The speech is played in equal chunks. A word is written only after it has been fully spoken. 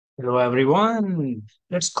Hello everyone.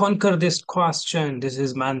 Let's conquer this question. This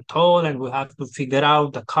is Menthol and we have to figure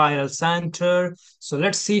out the chiral center. So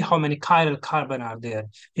let's see how many chiral carbon are there.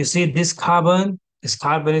 You see this carbon is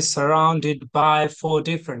surrounded by four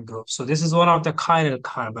different groups. So this is one of the chiral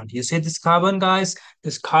carbon. You see this carbon, guys?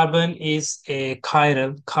 This carbon is a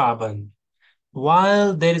chiral carbon.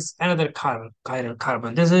 While there is another chiral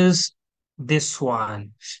carbon. This is this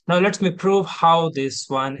one. Now let me prove how this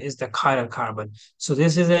one is the chiral carbon. So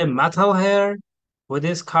this is a methyl here. With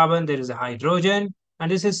this carbon, there is a hydrogen, and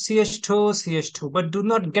this is CH2, CH2. But do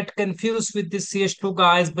not get confused with this CH2,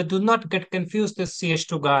 guys. But do not get confused with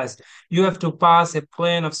CH2, guys. You have to pass a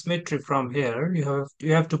plane of symmetry from here.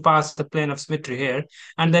 You have to pass the plane of symmetry here,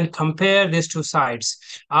 and then compare these two sides.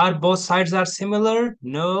 Are both sides are similar?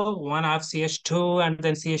 No, one have CH2 and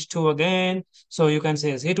then CH2 again. So you can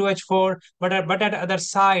say C2H4, but at the other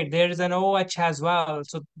side, there is an OH as well.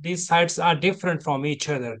 So these sides are different from each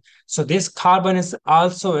other. So this carbon is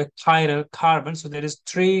also a chiral carbon. So there is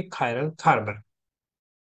three chiral carbon.